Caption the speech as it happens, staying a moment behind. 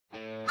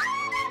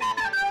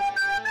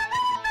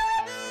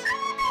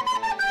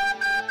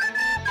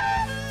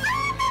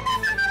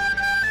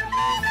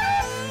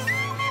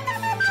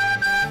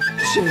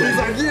He's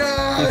like,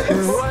 yes! If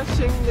you're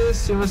watching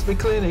this, you must be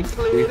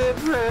clinically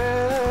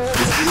depressed.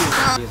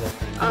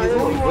 I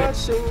am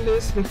watching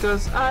this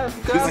because I've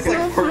got This is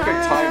like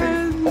perfect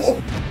timing.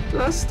 Oh.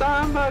 Last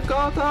time I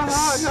got a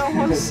hug,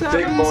 I was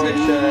 17. Big boy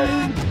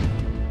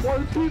Shaq.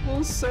 What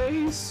people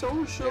say,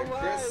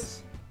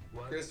 socialize.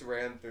 Chris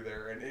ran through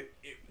there and it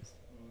was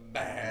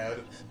bad.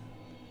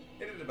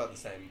 It did about the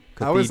same.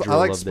 I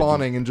like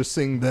spawning and just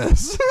seeing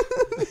this.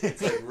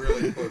 It's like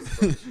really close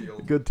to the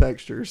shield. Good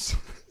textures.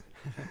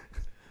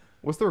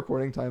 What's the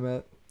recording time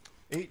at?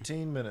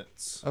 18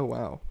 minutes. Oh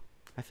wow.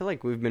 I feel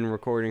like we've been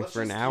recording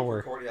for an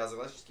hour. Yeah, I was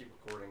like, let's just keep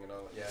recording and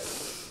all. Yeah.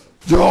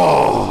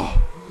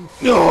 Oh!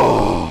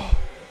 Oh!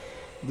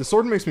 The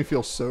sword makes me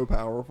feel so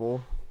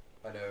powerful.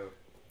 I know.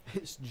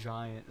 It's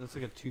giant. It looks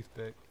like a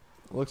toothpick.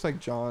 It looks like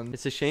John.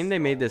 It's a shame they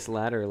made this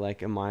ladder like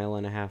 1.5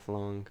 miles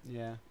long.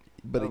 Yeah.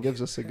 But it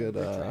gives us a good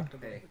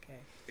Hey,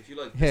 if you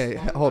like hey,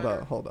 this hold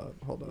ladder, up. Yeah.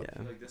 If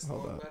you like this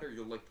Hold long up. ladder,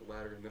 you'll like the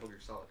ladder in Metal Gear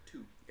Solid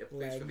 2. It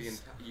plays for the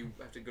you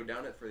have to go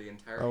down it for the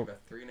entire Oh. of a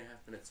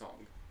 3.5-minute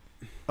song.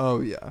 Oh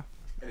yeah.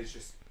 And it's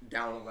just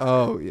down a ladder.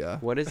 Oh yeah.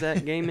 What is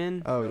that game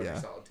in? Oh Metal Gear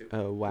yeah. Solid 2. Oh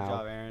Good wow.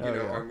 job, Aaron. You Oh,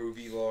 know, yeah. our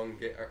movie long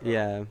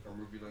Yeah. Our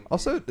movie long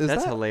Also, is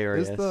That's that,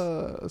 hilarious. Is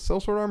the Cell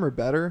Sword armor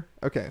better?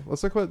 Okay,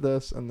 let's equip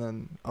this and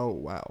then. Oh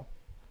wow.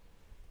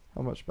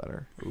 How much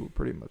better? Ooh,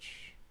 pretty much.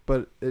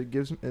 But it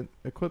gives it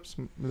equips.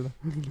 It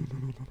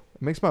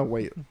makes my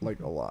weight like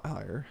a lot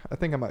higher. I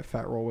think I might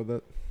fat roll with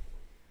it.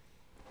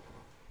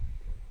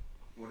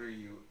 What are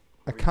you?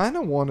 I kind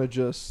of want to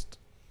just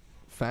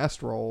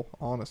fast roll,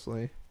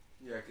 honestly.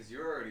 Yeah, because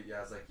you're already.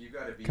 Yeah, it's like you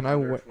got to be Can I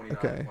under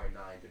okay.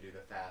 29.9 to do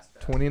the fast.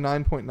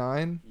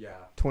 29.9. Yeah.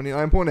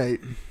 29.8.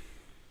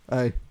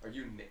 Hey, Are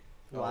you?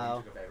 Wow.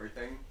 You took up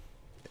everything.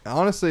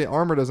 honestly,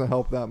 armor doesn't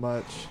help that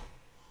much.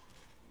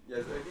 Yeah,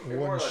 I think One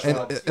more or less shot. And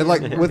helps. it,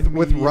 like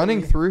with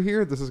running through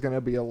here, this is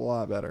gonna be a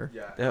lot better.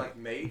 Yeah, Yep. like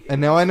mate.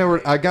 And now I know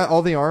where I got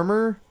all the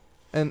armor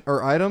and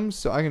or items,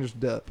 so I can just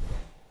dip.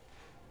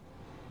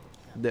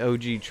 The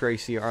OG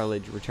Tracy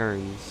Arledge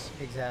returns.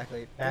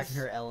 Exactly. Back in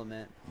her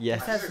element.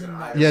 Yes.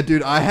 Yeah,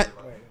 dude,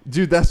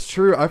 dude, that's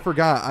true. I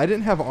forgot. I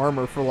didn't have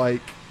armor for like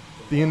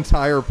the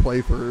entire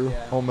playthrough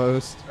Yeah.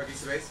 almost. Okay,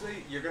 so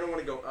basically, you're gonna want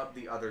to go up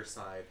the other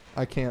side.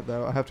 I can't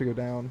though. I have to go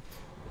down.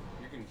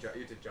 You can you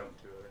have to jump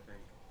to it, I think.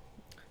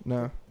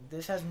 No.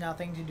 This has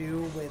nothing to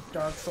do with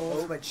Dark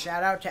Souls, but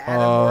shout out to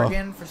Adam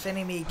Morgan for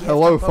sending me a gift.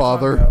 Hello, of Pokemon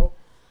Father. Go.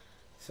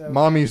 So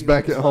Mommy's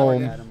thank you. back at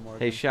home. Adam Morgan.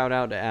 Hey, shout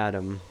out to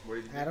Adam. What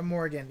did you do? Adam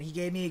Morgan. He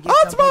gave me a gift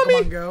it's of Pokemon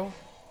Mommy! Go.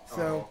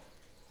 So Oh.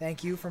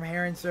 thank you from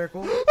Heron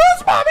Circle.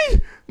 That's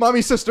mommy.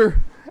 Mommy's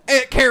sister.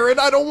 Aunt Karen,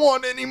 I don't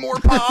want any more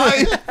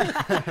pie.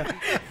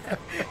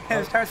 And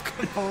it starts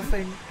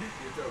convulsing. You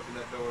have to open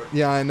that door.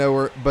 Yeah, I know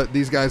her, but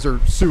these guys are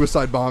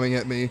suicide bombing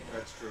at me.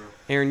 That's true.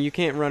 Aaron, you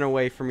can't run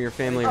away from your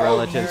family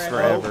relatives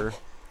Aaron. forever.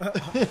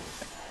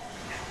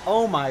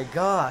 Oh my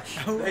gosh.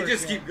 They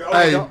just keep going.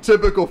 Hey,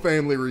 typical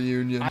family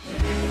reunion.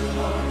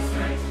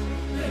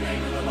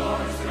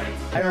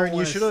 Aaron,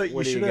 you should have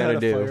What do you had gotta a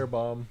do?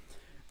 firebomb.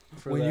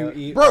 For When that. you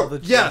eat all Bro,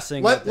 the yeah,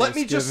 dressing let at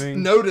me just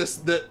Thanksgiving. notice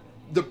that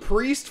the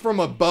priest from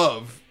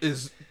above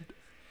is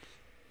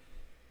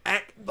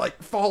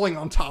like falling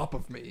on top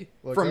of me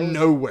Look, I from was-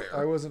 nowhere.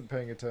 I wasn't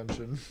paying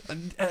attention.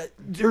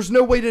 There's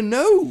no way to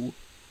know.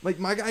 Like,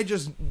 my guy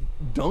just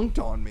dunked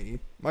on me.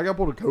 My guy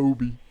pulled a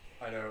Kobe.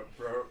 I know,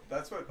 bro.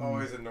 That's what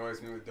always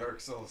annoys me with Dark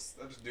Souls.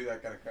 They'll just do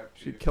that kind of crap.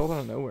 She killed out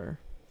of nowhere.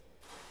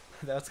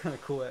 That's kind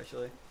of cool,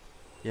 actually.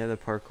 Yeah, the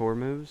parkour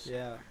moves.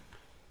 Yeah.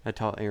 I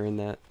taught Aaron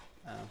that.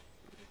 Oh.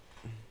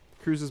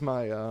 Cruz is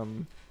my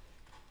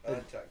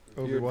Obi-Wan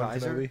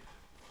advisor? Kenobi.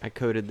 I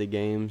coded the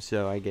game,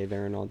 so I gave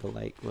Aaron all the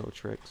like little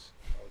tricks.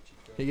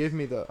 he gave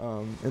me the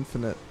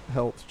infinite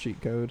health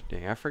cheat code,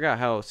 Dang, I forgot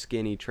how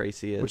skinny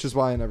Tracy is. which is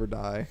why I never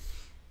die.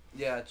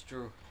 Yeah, it's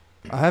true.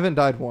 I haven't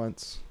died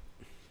once.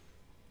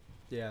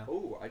 Yeah.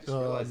 Oh, I just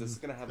realized this is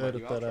gonna have my new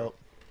Edit that outro. out.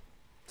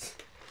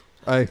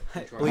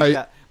 Hey, Blake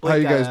got- how Blake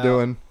you got guys out.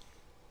 doing?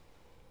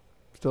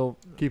 Still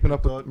keeping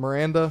up with Thought-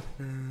 Miranda?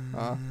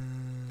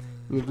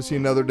 Live to see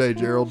another day,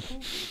 Gerald.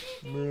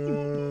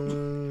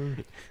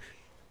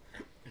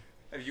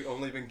 Have you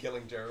only been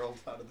killing Gerald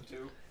out of the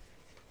two?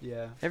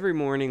 Yeah. Every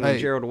morning when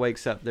Hey. Gerald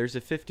wakes up, there's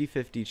a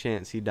 50-50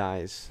 chance he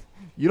dies.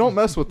 You don't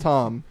mess with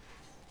Tom.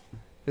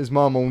 His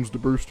mom owns the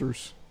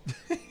Brewsters.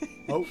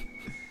 Oh.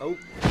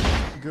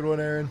 Good one,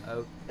 Aaron.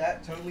 Oh.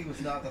 That totally was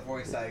not the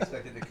voice I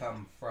expected to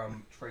come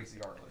from Tracy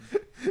Arlen.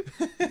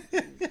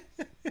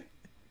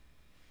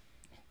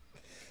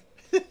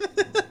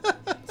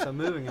 So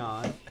moving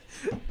on.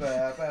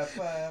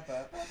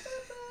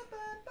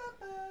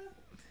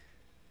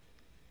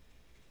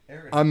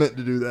 I meant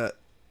to do that.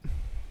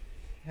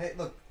 Hey,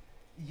 look,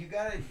 you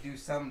gotta do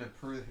something to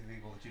prove to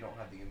people that you don't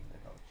have the infinite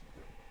health.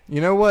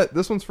 You know what?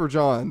 This one's for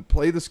John.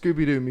 Play the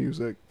Scooby-Doo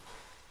music.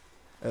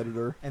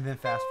 Editor. And then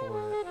fast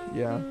forward it.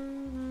 Yeah.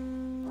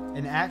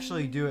 And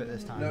actually do it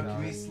this time. No, John.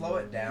 can we slow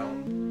it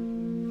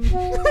down?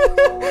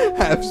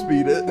 Half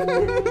speed it.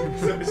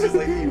 So it's just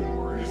like even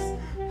worse.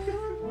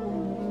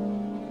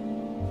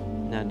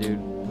 Nah, dude,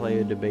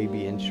 play a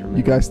baby instrument.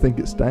 You guys think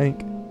it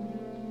stank?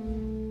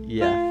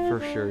 Yeah, for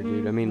sure,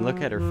 dude. I mean,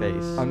 look at her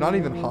face. I'm not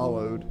even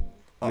hollowed.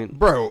 I mean,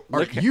 Bro, are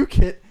look at- you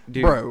kidding?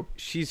 Dude, Bro,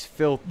 she's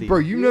filthy. bro,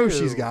 you know Ew.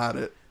 she's got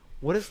it.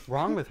 What is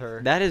wrong with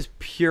her? That is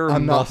pure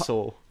I'm not-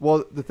 muscle.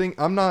 Well, the thing,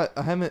 I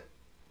haven't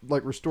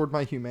like restored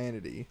my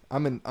humanity.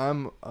 I'm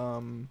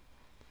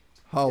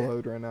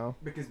hollowed right now.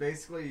 Because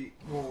basically,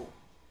 well,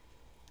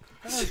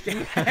 What's his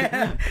name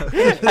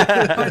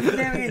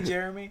again,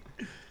 Jeremy?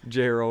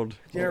 Gerald.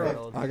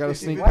 Gerald. I gotta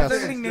sneak Why is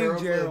past. everything named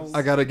Gerald?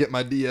 I gotta get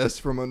my DS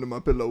from under my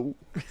pillow.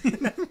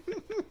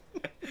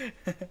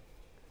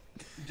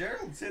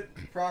 Gerald's hit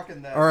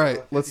rocking that. All right,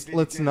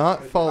 let's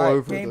not fall Alright,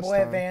 over Game this Boy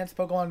time. Advance,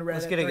 Pokemon Red.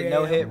 Let's at get a 3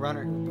 no-hit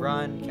a.m.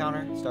 run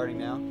counter starting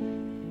now.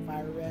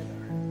 Fire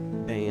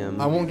Red. Damn.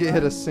 I won't get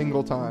hit a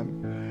single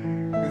time.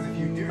 Because if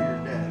you do, you're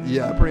dead.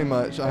 Yeah, pretty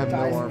much. I have no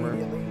Dies armor.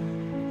 immediately.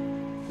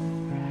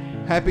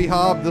 Happy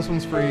Hob, this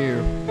one's for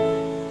you.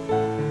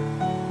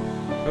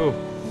 Oh.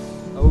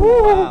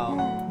 Oh, wow.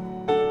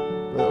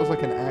 That was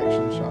like an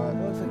action shot.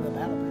 Looks like the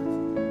battle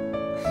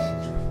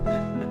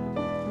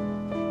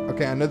pass.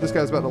 Okay, I know this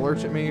guy's about to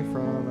lurch at me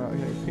from out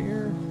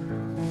here.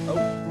 Oh.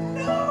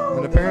 No!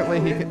 And apparently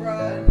he can.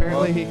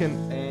 Apparently he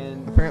can.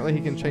 And Apparently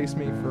he can chase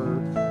me for.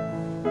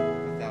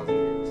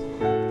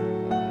 1,000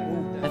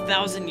 years.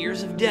 1,000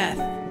 years of death.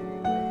 Okay,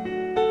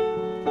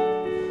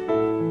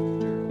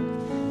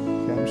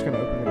 I'm just gonna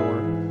open the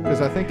door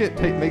because I think it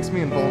makes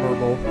me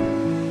invulnerable.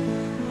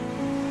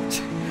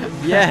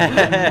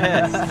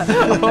 Yes.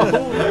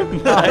 Oh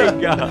my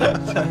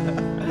gosh.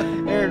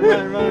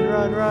 Aaron,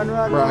 run.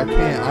 Bro, I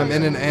can't. I'm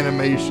in an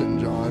animation,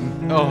 John.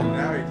 Oh.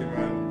 Now you can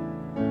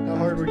run. How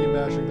hard were you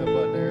mashing that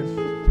button,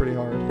 Aaron? Pretty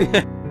hard.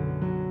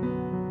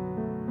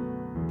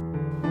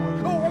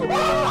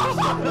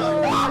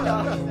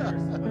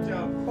 Watch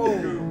out. Oh.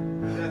 Goo.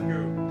 Death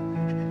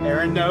goo.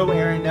 Aaron, no.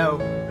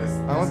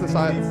 I want the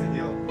side. needs to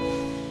heal.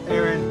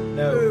 Aaron,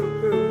 no.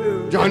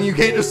 Ooh. John, you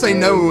can't just say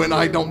no and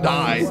I don't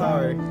die.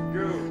 Sorry.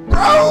 Goo.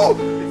 Bro!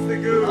 It's the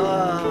goo.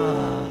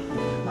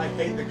 I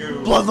hate the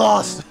goo. Blood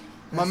loss.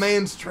 My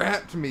man's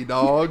trapped me,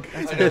 dog.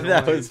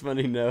 That was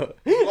funny. No.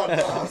 Blood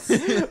loss.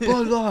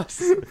 Blood loss.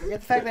 The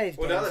fact that he's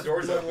Well, now the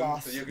door's blood open,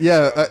 loss. so you can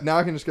Yeah, just go. now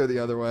I can just go the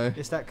other way.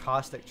 It's that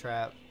caustic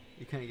trap.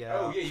 You couldn't get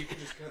Oh, out. yeah, you can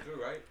just go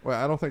through, right? Wait,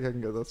 I don't think I can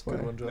go this way.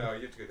 Good one, John. No,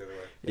 you have to go the other way.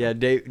 Yeah,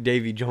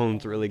 Davy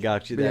Jones really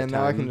got you But that yeah, time.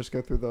 now I can just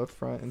go through the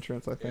front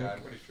entrance, I think. Yeah,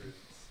 I'm pretty sure.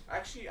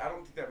 Actually, I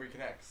don't think that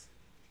reconnects.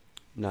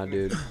 Nah,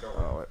 dude.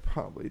 Oh, it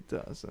probably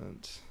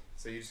doesn't.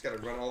 So you just gotta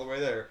run all the way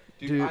there.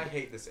 Dude, Dude, I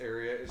hate this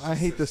area. It's I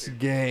just hate so this stupid.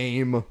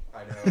 game.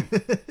 I know.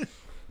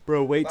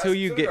 Bro, wait till Last-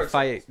 you so get Dark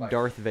fight Souls,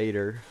 Darth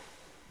Vader.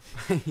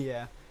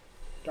 Yeah.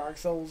 Dark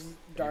Souls,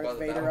 Darth about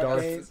the Vader battle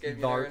update. this game,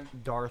 Darth, Aaron?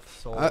 Darth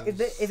Souls. I- If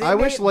they I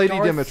wish made Lady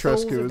Darth Dimitrescu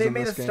Souls, was if they in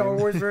made this a Star game.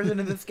 Wars version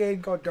of this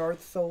game called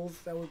Darth Souls,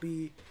 that would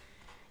be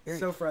Aaron-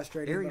 so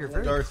frustrating. Aaron, but you're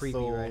hilarious. very Darth creepy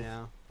Soul. right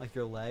now. Like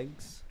your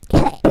legs.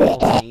 All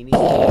veiny.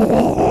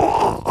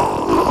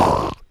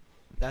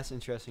 That's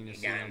interesting to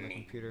see on the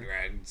computer.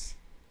 Drugs.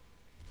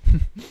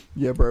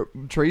 Yeah, bro.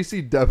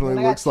 Tracy definitely Well,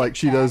 I got looks like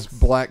she Tic does Tacs.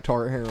 black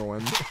tar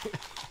heroin.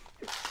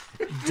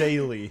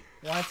 Daily.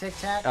 Want to Tic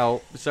Tac?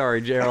 Oh, sorry,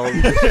 Gerald.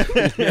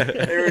 Aaron didn't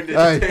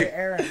Hey. Hey, take.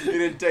 Aaron. He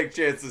didn't take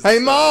chances. Hey,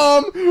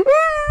 Mom!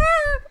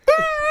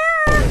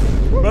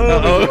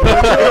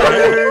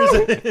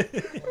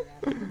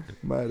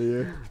 My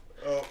dear.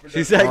 Oh,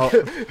 She said, Oh.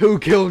 "Who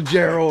killed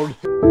Gerald?"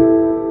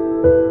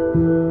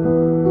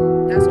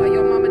 That's why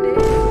your mama dead.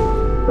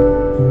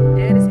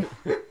 Dead is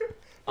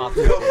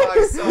Killed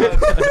my son.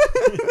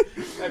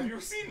 Have you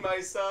seen my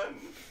son?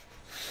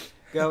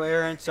 Go,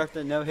 Aaron. Start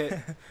the no-hit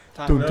Dun,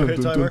 timer. dun,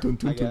 hit dun, timer. dun,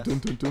 dun, I guess. dun,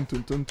 dun, dun,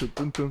 dun, dun, dun,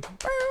 dun, dun.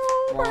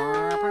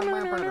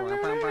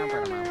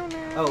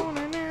 Oh,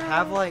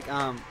 have like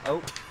oh.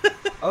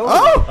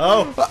 Oh!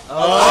 Oh!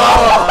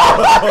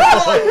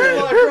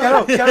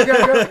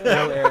 Go.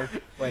 No, Aaron.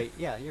 Wait,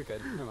 yeah, you're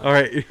good. Never mind. All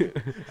right,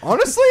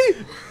 Honestly,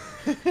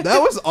 that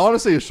was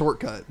honestly a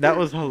shortcut. that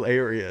was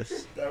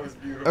hilarious. That was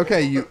beautiful.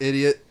 Okay, you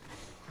idiot.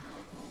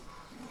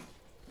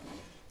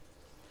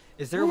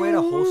 Is there a way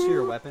to holster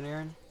your weapon,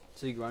 Aaron,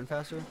 so you can run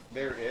faster?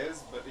 There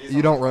is, but he's You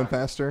on don't the run time.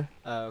 faster.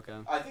 Oh, okay.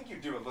 I think you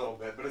do a little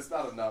bit, but it's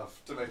not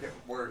enough to make it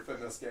worth in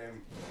this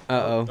game. Uh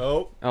oh.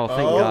 Oh. Oh,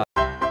 thank God.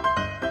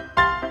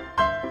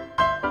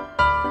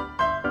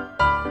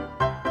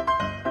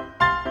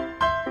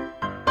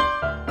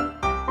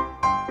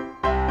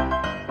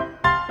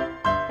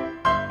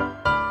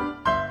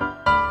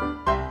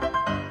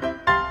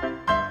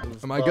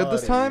 Am I good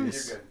this time? You're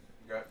good.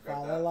 Grab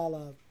La that. la la.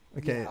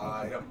 Okay.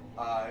 Item.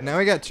 Now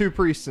we got 2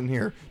 priests in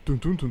here. Dun,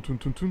 dun, dun, dun,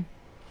 dun, dun.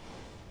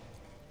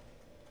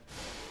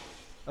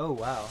 Oh,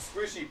 wow.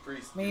 Squishy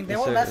priest. I mean, they Yes,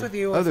 won't sir. mess with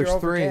you Oh, if you're there's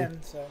over 3.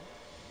 10, so.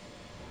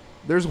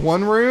 There's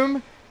one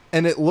room,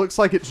 and it looks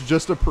like it's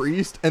just a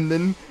priest. And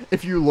then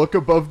if you look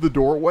above the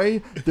doorway,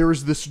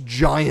 there's this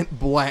giant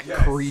black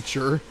Yes.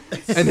 creature,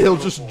 and he'll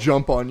just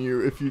jump on you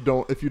if you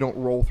don't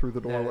roll through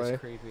the That doorway. is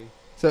creepy.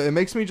 So it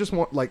makes me just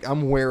want, like,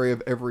 I'm wary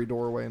of every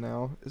doorway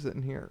now. Is it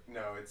in here?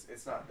 No, it's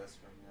not this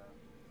room. No.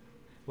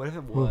 What if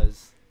it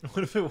was?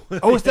 What if it was?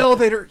 Oh, it's the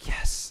elevator.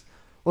 Yes.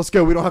 Let's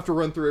go. We don't have to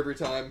run through every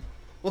time.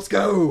 Let's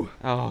go.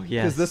 Oh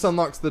yes. Because this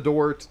unlocks the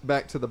door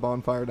back to the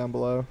bonfire down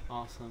below.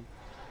 Awesome.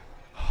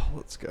 Oh,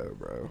 let's go,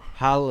 bro.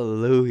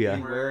 Hallelujah.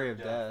 Be wary of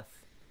death.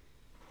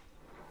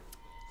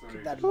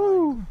 Keep that in mind.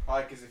 Woo.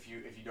 Probably because if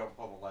you don't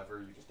pull the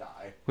lever, you just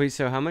die. Wait,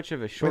 so how much of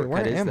a Wait, shortcut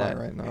where is am that? I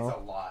right It's now?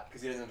 a lot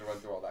because he doesn't have to run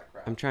through all that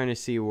crap. I'm trying to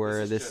see where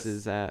This is this just-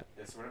 is at.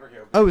 Yeah, so whenever he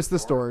opens Oh, it's the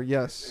this door.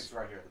 Yes. It's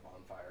right here at the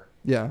bonfire.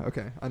 Yeah.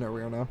 Okay. I know where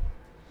we are now.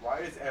 Why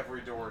does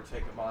every door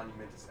take a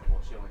monument to say, well,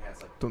 she only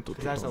has like... Dun, dun,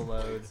 dun, That's a dun.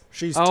 load.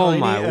 She's Oh tiny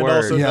my and word.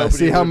 also Yeah. nobody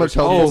See how would much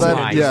respond. helpful Oh that?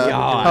 my Yeah.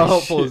 gosh. How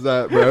helpful is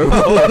that, bro?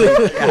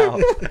 Holy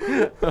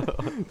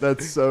cow.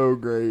 That's so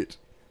great.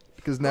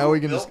 Because now we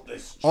can just. built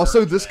this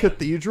Also, church, this man?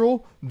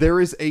 cathedral, there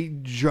is a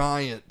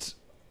giant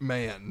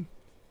man,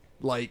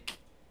 like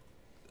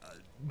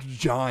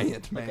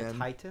giant Like a man.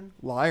 titan?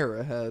 Liar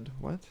ahead.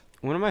 What?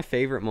 One of my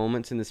favorite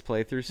moments in this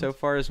playthrough so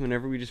far is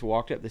whenever we just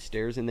walked up the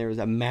stairs and there was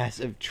a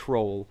massive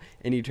troll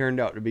and he turned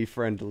out to be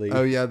friendly.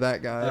 Oh yeah,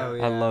 that guy. Oh,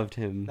 yeah. I loved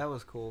him. That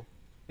was cool.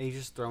 And he's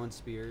just throwing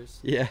spears.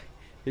 Yeah,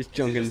 his You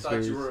junkin' just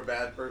thought you were spears. a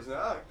bad person.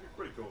 Ah, you're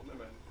pretty cool. Never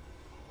mind.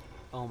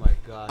 Oh my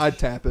gosh. I'd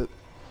tap it.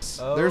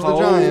 Oh, There's the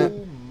giant.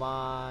 Oh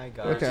my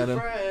gosh. Look at Your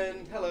him.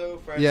 friend. Hello,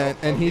 friend. Yeah,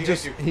 Oh, and he you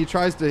just guys do- he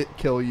tries to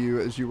kill you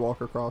as you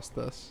walk across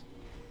this.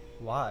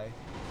 Why?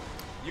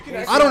 You can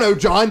I don't know,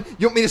 John.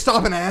 You want me to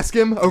stop and ask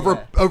him over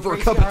Yeah. over a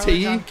cup of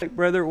tea? Like,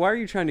 brother, why are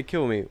you trying to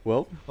kill me?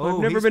 Well, Oh, I've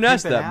never he's been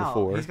asked peeping that out.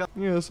 before. He's got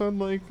Yes, I'd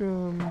like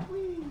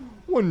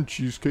one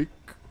cheesecake.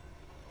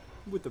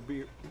 with the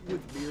beer.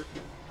 With the beer.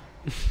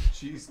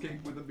 cheesecake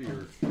with a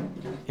beard.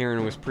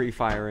 Aaron was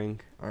pre-firing.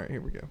 All right,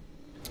 here we go.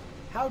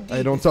 How deep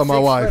Hey, don't is tell my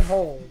 6-foot wife.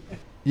 hole?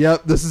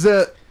 Yep, this is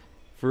it.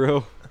 For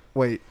real.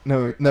 Wait,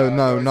 no, it's not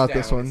down, this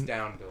It's one.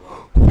 down,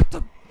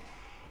 Bill.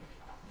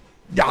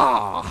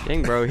 Yeah.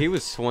 Dang, bro, he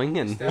was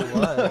swinging. It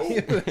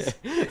was.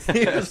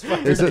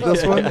 Is it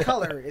this What one?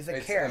 color is a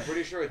I'm carrot?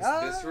 pretty sure it's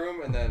Ah. this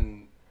room, and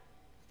then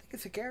I think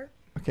it's a carrot.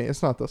 Okay,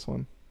 it's not this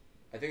one.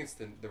 I think it's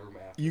the room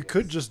after. You this.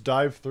 could just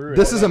dive through it.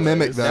 This is a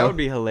mimic, That though. would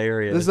be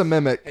hilarious. This is a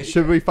mimic. Hey,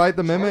 Should we fight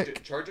the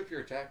mimic? Charge up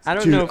your attacks. I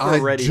don't Dude, know if we're I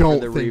ready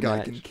don't for the think I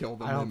rematch. can kill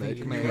the I don't mimic,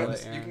 think You you can,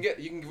 man. will.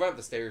 you can run up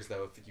the stairs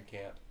though if you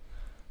can't,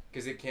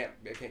 because it can't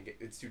get.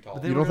 It's too tall.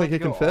 But You then don't we're think it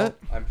gonna can go fit?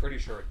 I'm pretty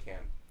sure it can.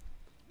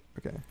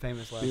 Okay.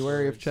 Famous last Be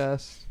wary of words.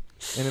 chest.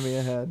 Enemy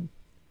ahead.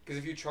 Because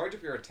if you charge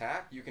up your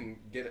attack, you can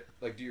get it.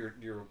 Like do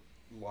your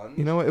lunge.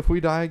 You know what? If we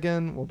die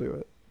again, we'll do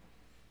it.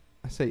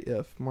 I say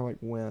if, more like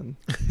when.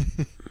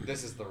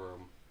 This is the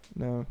room.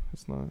 No,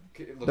 it's not.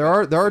 Look There up,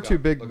 are look two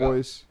up, big look up.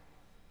 boys.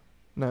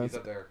 No, He's it's,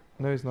 up there.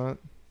 no, he's not.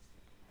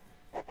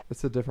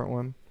 It's a different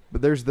one.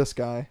 But there's this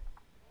guy,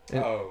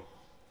 and, Oh,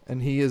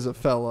 and he is a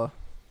fella.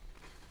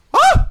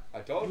 I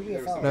told you Maybe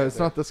there was I something No, up it's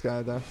there. not this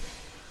guy though.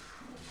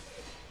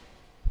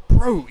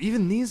 Bro,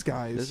 even these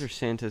guys. Those are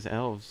Santa's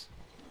elves.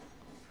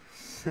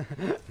 These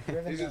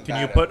are Can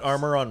bad you put elves.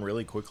 armor on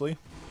really quickly,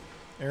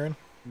 Aaron?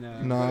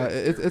 No. Nah, But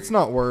it's it's very-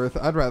 not worth.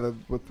 I'd rather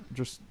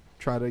just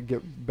try to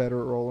get better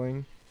at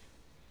rolling.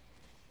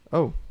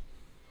 Oh,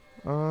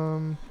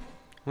 Wonder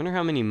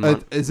how many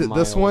is it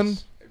this one?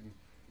 miles-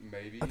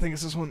 Maybe. I think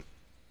it's this one.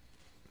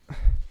 Nope.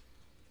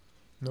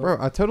 Bro,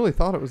 I totally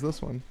thought it was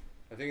this one.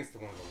 I think it's the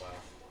one on the left.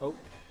 Oh.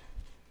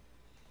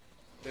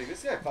 Dang,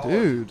 this guy follows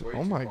Dude, way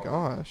oh too my far.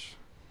 gosh.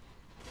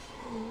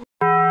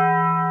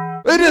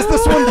 It is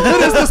this one!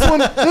 It is this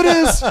one! It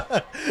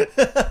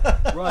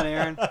is! Run,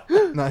 Aaron.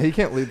 Nah, he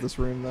can't leave this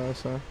room though,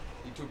 so.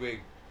 You're too big.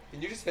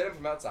 Can you just hit him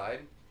from outside?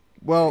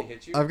 Well, Did he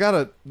hit you? I've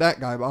got that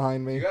guy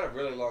behind You me. got a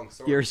really long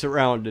sword. You're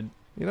surrounded.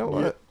 You know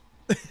what?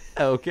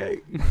 Okay.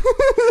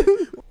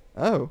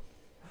 Oh.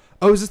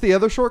 Oh, is this the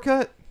other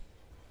shortcut?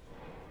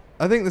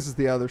 I think this is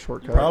the other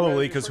shortcut.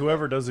 Probably because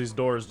whoever does these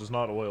doors does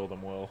not oil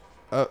them well.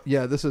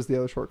 Yeah, this is the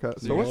other shortcut.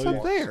 So what's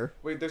up there?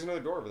 Wait, there's another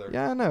door over there.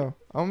 Yeah, I know.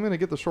 I'm gonna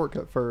get the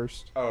shortcut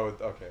first. Oh,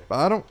 okay.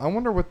 But I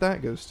wonder what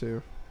that goes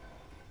to.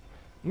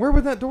 Where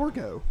would that door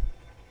go?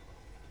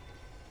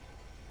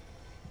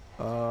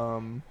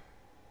 Oh,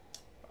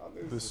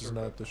 This is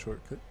not the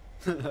shortcut.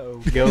 No.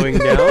 Going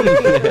down. How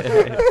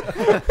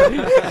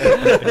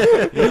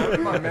did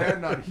my man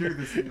not hear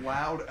this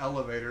loud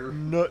elevator?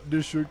 Not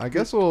the shortcut. I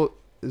guess we'll.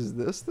 Is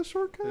this the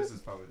shortcut? This is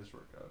probably the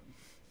shortcut.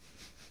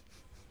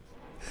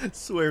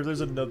 Swear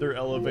there's another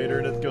elevator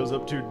and it goes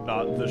up to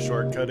not the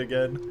shortcut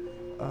again.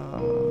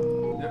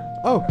 Yep.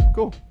 Oh,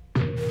 cool.